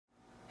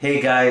Hey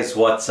guys,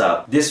 what's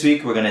up? This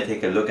week we're gonna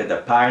take a look at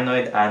the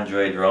Paranoid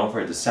Android ROM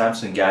for the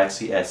Samsung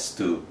Galaxy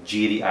S2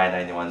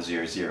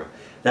 GT-i9100.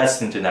 That's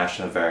the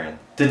international variant.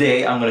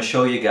 Today I'm gonna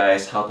show you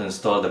guys how to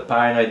install the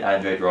Paranoid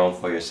Android ROM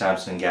for your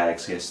Samsung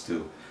Galaxy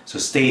S2. So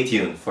stay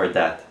tuned for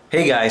that.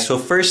 Hey guys, so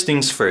first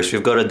things first,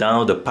 we've got to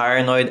download the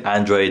Paranoid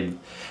Android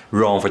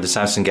ROM for the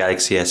Samsung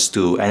Galaxy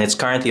S2, and it's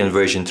currently on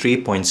version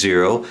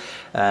 3.0,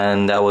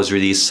 and that was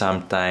released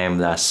sometime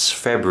last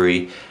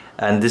February.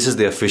 And this is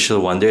the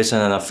official one. There's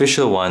an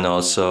unofficial one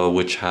also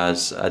which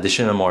has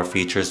additional more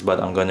features, but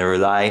I'm gonna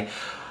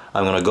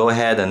go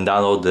ahead and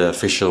download the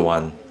official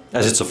one,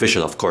 as it's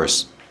official of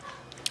course.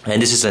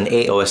 And this is an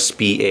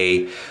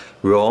AOSPA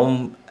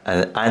ROM,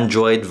 an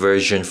Android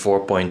version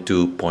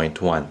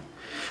 4.2.1.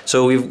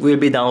 So we'll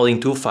be downloading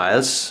two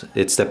files.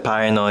 It's the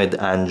Paranoid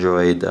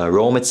Android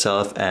ROM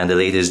itself and the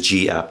latest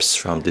G apps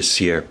from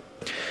this year.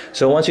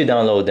 So once you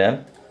download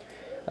them,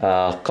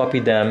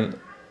 copy them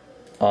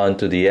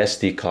onto the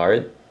SD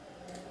card.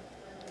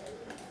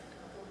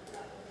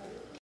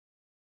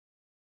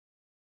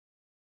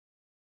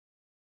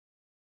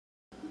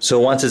 So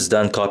once it's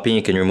done copying,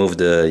 you can remove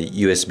the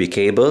USB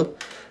cable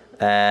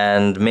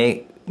and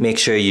make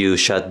sure you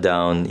shut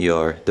down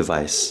your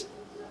device.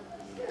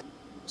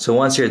 So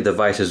once your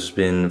device has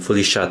been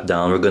fully shut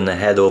down, we're gonna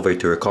head over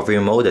to recovery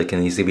mode. That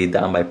can easily be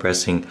done by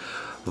pressing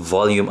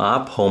volume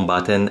up, home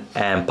button,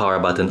 and power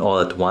button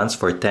all at once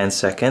for 10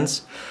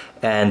 seconds.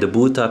 And the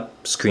boot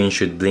up screen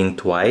should blink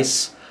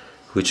twice,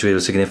 which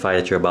will signify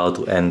that you're about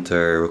to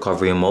enter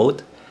recovery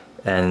mode.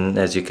 And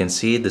as you can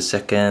see, the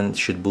second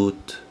should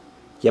boot.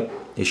 Yep,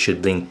 it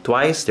should blink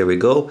twice. There we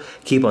go.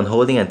 Keep on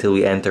holding until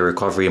we enter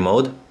recovery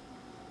mode.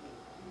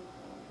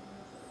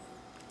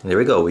 And there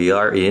we go, we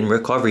are in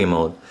recovery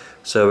mode.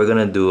 So we're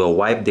gonna do a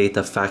wipe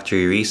data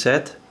factory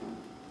reset.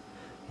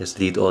 Just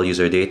delete all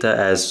user data,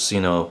 as you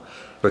know,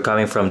 we're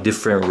coming from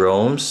different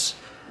ROMs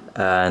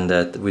and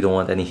that we don't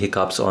want any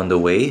hiccups on the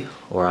way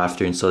or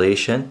after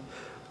installation.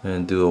 I'm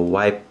going to do a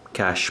wipe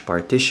cache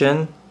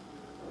partition,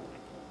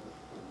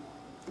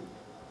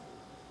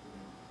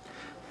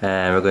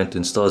 and we're going to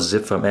install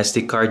zip from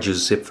SD card.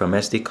 Use zip from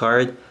SD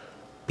card,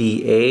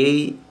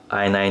 PA-i9100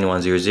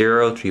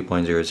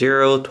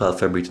 3.00 12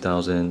 February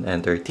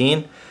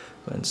 2013.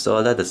 We'll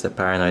install that. That's the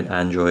Paranoid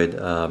Android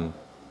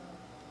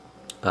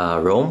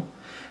ROM,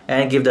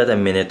 and give that a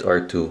minute or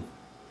two.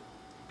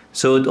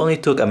 So it only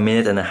took a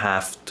minute and a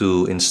half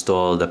to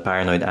install the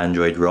Paranoid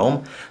Android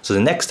ROM. So the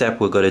next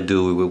step we've got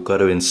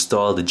to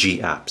install the G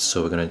apps.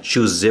 So we're going to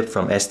choose zip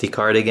from SD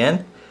card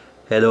again.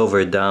 Head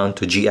over down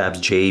to G apps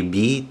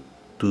JB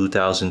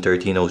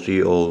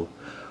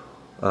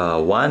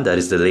 2013-0301. That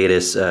is the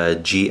latest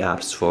G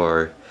apps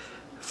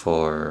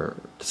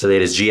it's the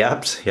latest G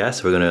apps.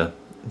 Yes, we're going to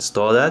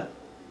install that.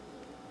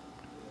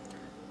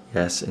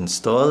 Yes,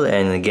 install,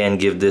 and again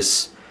give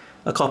this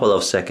a couple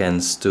of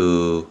seconds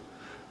to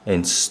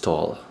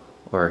install,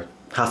 or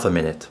half a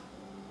minute.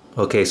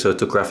 Okay, so it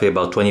took roughly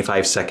about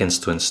 25 seconds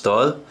to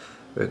install.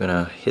 We're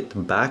gonna hit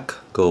back,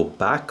 go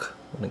back.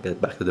 I'm gonna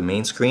get back to the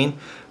main screen.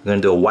 We're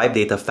gonna do a wipe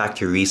data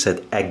factory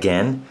reset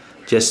again,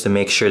 just to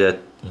make sure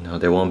that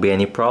there won't be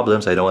any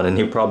problems. I don't want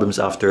any problems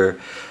after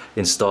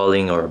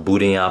installing or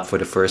booting up for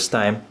the first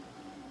time.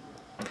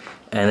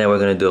 And then we're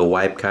gonna do a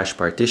wipe cache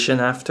partition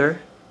after.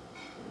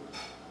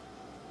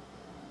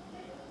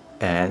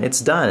 And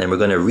it's done, and we're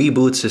gonna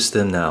reboot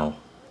system now.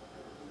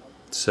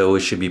 So it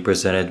should be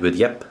presented with,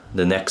 yep,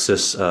 the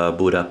Nexus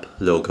boot up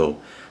logo.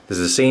 This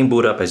is the same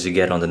boot up as you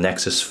get on the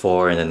Nexus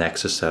 4 and the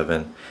Nexus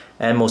 7,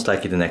 and most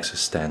likely the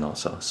Nexus 10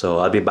 also. So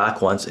I'll be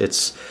back once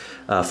it's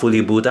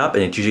fully boot up,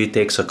 and it usually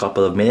takes a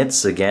couple of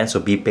minutes again, so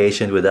be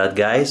patient with that,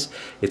 guys.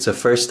 It's a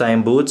first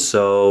time boot,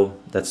 so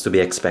that's to be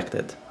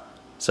expected.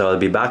 So I'll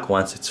be back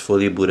once it's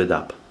fully booted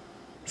up.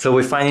 So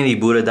we finally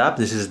booted up.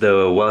 This is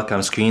the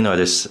welcome screen, or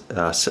this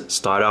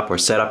startup or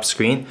setup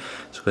screen.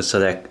 So we'll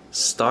select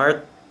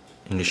start,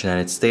 English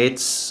United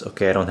States.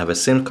 Okay, I don't have a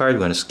SIM card. We're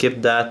going to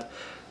skip that,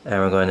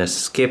 and we're going to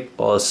skip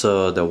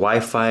also the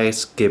Wi-Fi,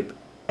 skip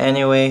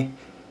anyway.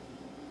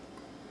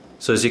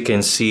 So as you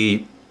can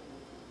see,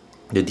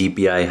 the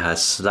DPI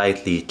has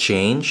slightly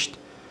changed.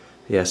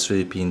 Yes,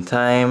 Philippine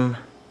time.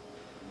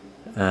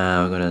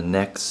 We're going to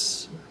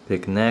next,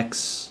 click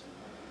next,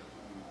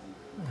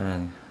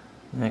 and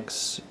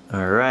next.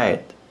 All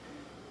right,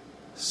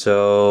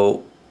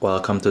 so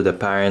welcome to the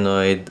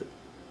Paranoid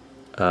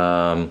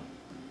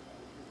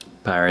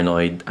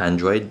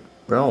Android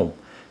ROM.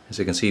 As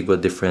you can see, you've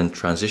got different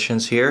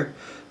transitions here.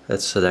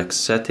 Let's select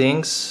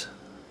settings.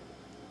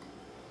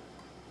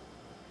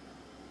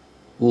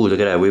 Ooh, look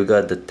at that, we've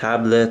got the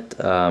tablet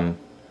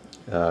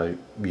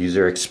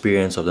user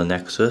experience of the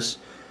Nexus.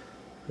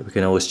 We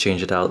can always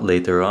change it out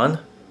later on.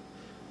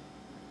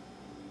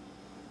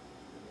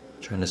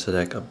 Trying to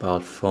select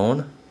about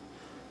phone,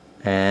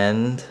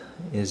 and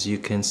as you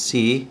can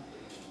see,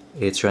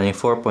 it's running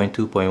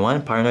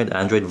 4.2.1 Paranoid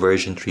Android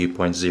version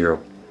 3.0.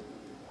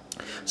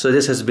 So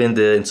this has been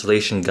the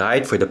installation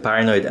guide for the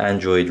Paranoid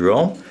Android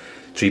ROM.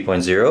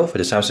 3.0 for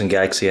the Samsung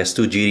Galaxy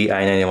S2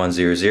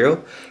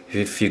 GT-i9100.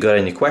 If you got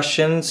any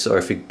questions or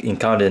if you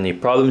encountered any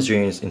problems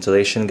during this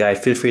installation guide,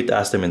 feel free to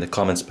ask them in the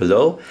comments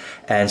below.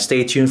 And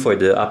stay tuned for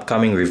the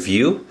upcoming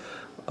review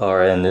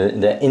or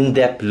the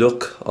in-depth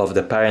look of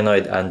the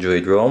Paranoid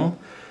Android ROM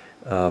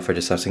for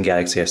the Samsung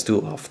Galaxy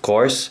S2. Of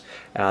course,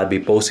 I'll be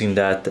posting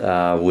that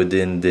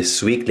within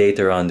this week,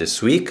 later on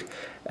this week.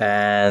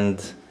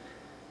 And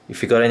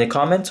if you got any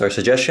comments or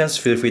suggestions,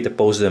 feel free to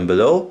post them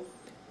below.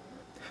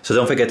 So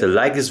don't forget to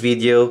like this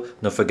video,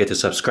 don't forget to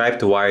subscribe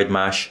to Wired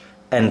Mash,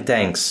 and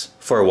thanks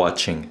for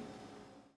watching.